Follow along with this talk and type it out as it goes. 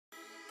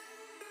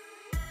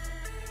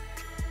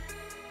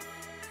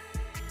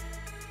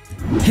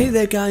Hey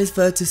there guys,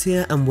 Virtus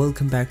here and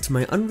welcome back to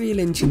my Unreal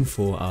Engine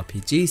 4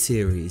 RPG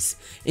series.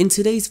 In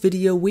today's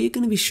video we're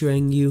going to be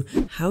showing you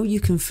how you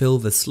can fill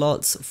the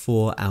slots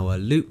for our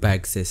loot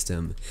bag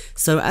system.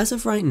 So as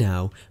of right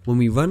now, when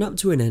we run up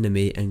to an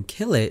enemy and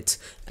kill it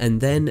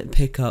and then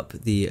pick up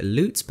the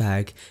loot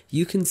bag,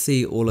 you can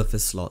see all of the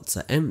slots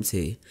are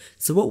empty.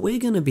 So what we're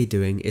going to be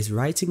doing is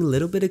writing a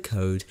little bit of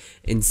code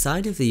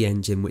inside of the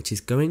engine which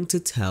is going to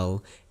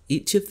tell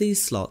each of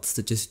these slots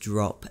to just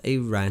drop a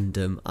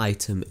random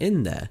item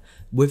in there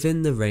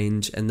within the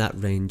range, and that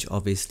range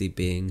obviously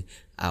being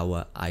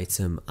our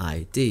item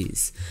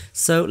IDs.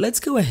 So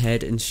let's go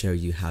ahead and show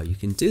you how you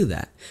can do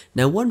that.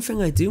 Now one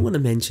thing I do want to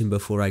mention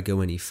before I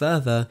go any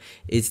further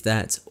is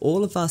that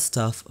all of our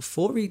stuff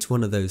for each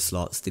one of those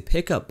slots, the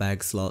pickup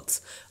bag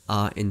slots,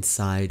 are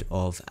inside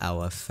of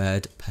our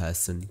third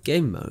person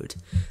game mode.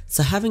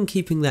 So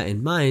keeping that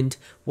in mind,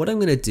 what I'm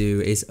going to do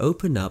is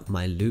open up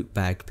my loot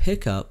bag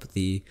pickup,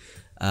 the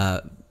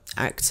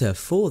actor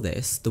for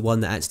this, the one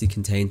that actually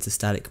contains the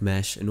static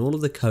mesh and all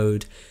of the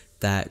code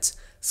that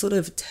sort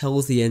of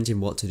tells the engine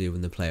what to do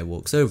when the player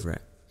walks over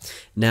it.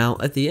 Now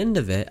at the end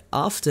of it,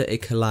 after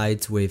it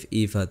collides with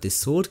either the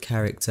sword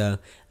character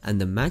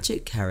and the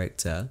magic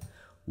character,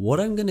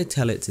 what I'm going to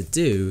tell it to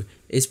do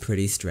is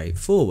pretty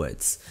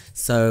straightforward.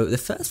 So the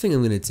first thing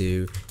I'm going to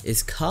do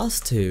is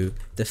cast to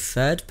the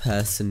third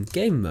person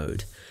game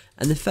mode,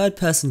 and the third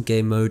person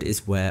game mode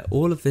is where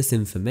all of this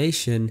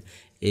information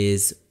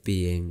is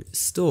being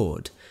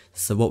stored.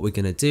 So what we're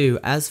going to do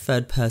as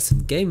third person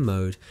game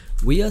mode,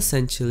 we are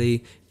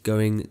essentially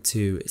going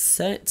to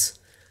set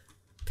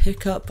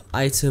pickup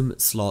item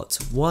slot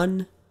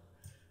 1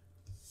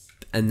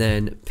 and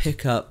then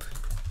pick up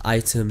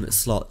item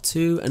slot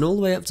 2 and all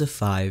the way up to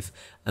 5,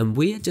 and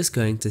we are just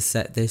going to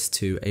set this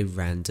to a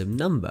random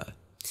number.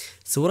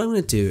 So what I'm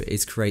going to do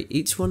is create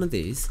each one of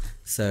these,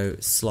 so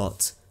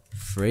slot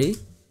 3,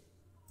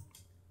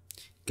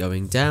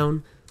 going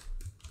down,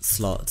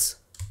 slot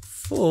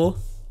 4,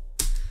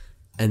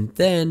 and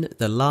then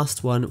the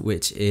last one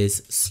which is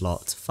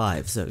slot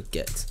 5, so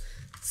get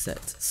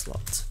set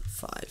slot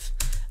 5.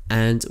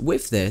 And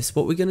with this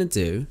what we're going to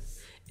do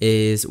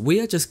is we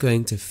are just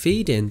going to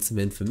feed in some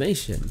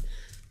information.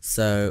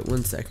 So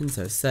one second,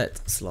 so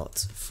set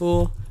slot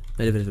 4,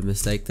 made a bit of a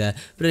mistake there,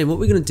 but anyway what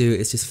we're going to do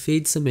is just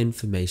feed some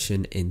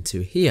information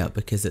into here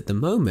because at the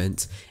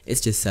moment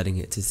it's just setting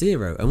it to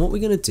 0, and what we're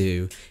going to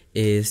do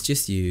is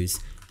just use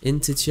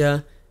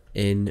integer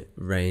in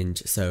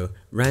range, so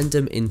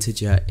random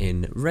integer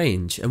in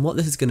range, and what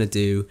this is going to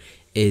do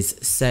is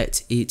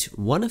set each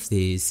one of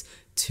these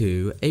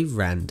to a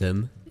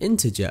random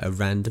integer, a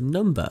random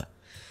number.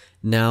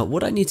 Now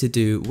what I need to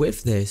do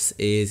with this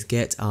is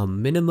get our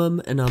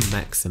minimum and our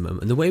maximum,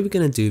 and the way we're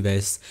going to do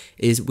this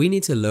is we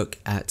need to look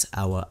at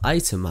our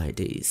item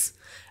IDs,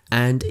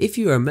 and if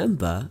you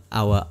remember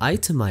our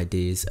item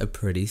IDs are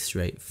pretty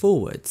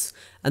straightforward,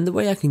 and the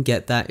way I can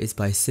get that is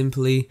by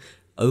simply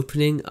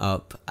opening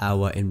up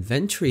our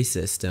inventory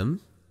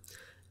system,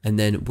 and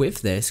then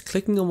with this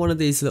clicking on one of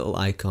these little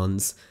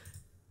icons,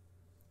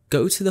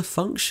 go to the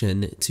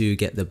function to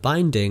get the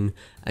binding,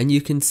 and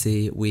you can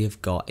see we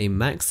have got a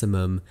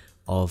maximum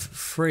of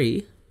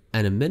 3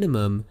 and a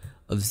minimum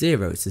of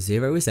 0, so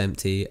 0 is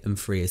empty and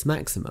 3 is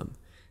maximum.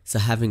 So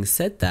having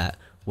said that,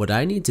 what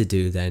I need to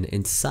do then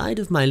inside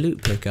of my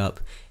loot pickup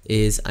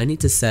is I need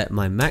to set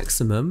my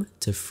maximum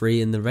to 3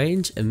 in the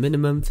range and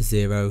minimum for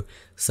 0,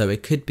 so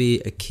it could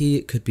be a key,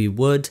 it could be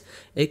wood,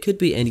 it could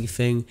be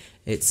anything,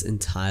 it's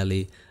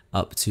entirely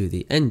up to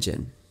the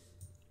engine.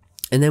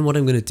 And then what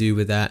I'm going to do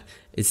with that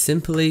is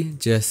simply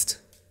just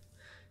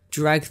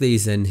drag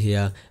these in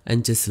here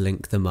and just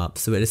link them up,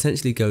 so it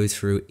essentially goes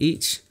through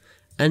each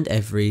and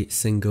every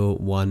single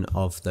one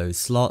of those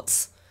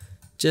slots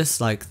just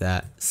like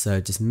that.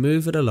 So just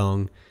move it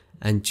along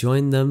and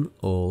join them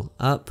all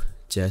up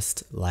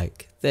just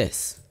like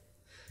this.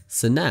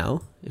 So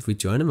now if we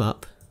join them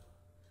up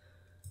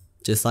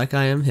just like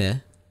I am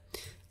here,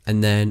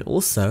 and then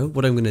also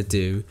what I'm going to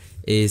do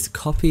is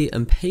copy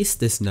and paste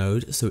this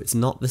node so it's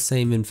not the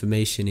same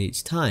information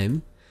each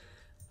time,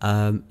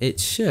 it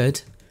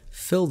should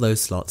fill those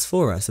slots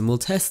for us, and we'll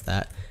test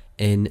that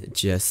in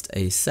just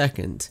a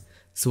second.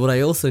 So what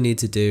I also need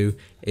to do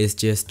is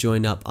just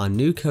join up our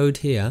new code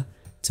here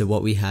to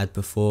what we had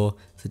before,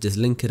 so just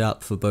link it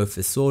up for both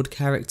the sword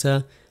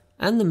character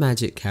and the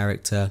magic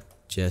character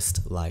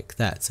just like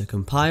that. So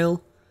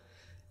compile,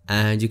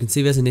 and you can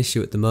see there's an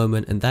issue at the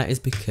moment, and that is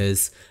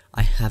because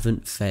I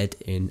haven't fed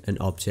in an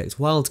object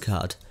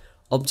wildcard.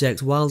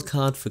 Object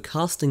wildcard for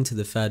casting to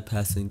the third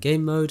person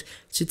game mode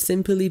should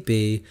simply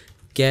be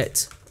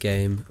get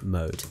game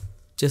mode,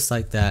 just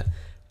like that.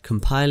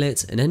 Compile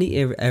it, and any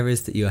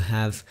errors that you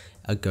have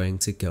are going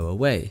to go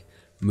away.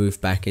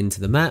 Move back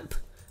into the map,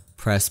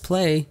 press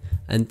play,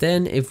 and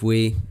then if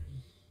we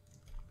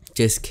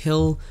just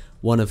kill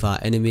one of our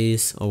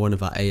enemies, or one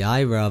of our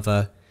AI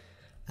rather,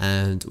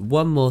 and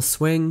one more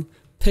swing,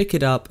 pick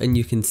it up and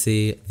you can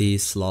see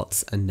these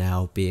slots are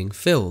now being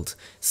filled.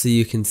 So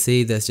you can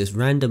see there's just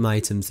random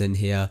items in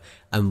here,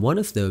 and one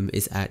of them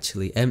is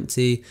actually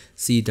empty,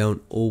 so you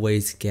don't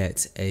always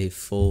get a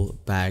full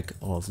bag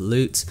of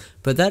loot,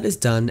 but that has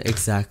done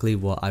exactly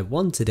what I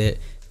wanted it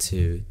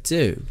to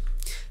do.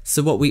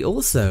 So what we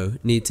also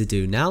need to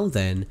do now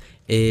then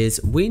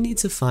is we need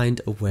to find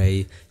a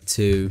way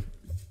to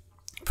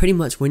pretty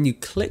much when you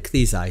click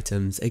these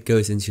items, it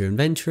goes into your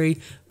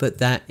inventory, but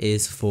that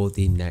is for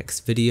the next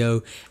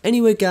video.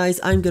 Anyway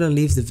guys, I'm gonna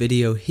leave the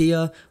video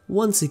here.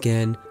 Once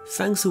again,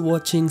 thanks for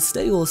watching,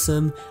 stay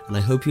awesome, and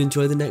I hope you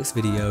enjoy the next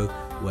video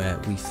where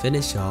we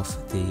finish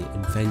off the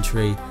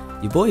inventory.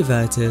 Your boy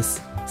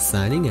Virtus,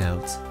 signing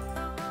out.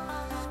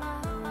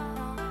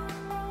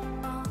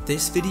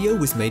 This video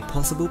was made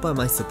possible by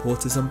my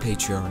supporters on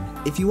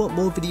Patreon. If you want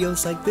more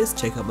videos like this,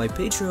 check out my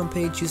Patreon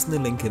page using the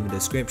link in the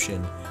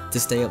description. To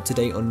stay up to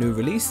date on new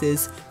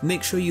releases,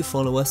 make sure you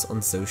follow us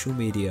on social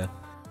media.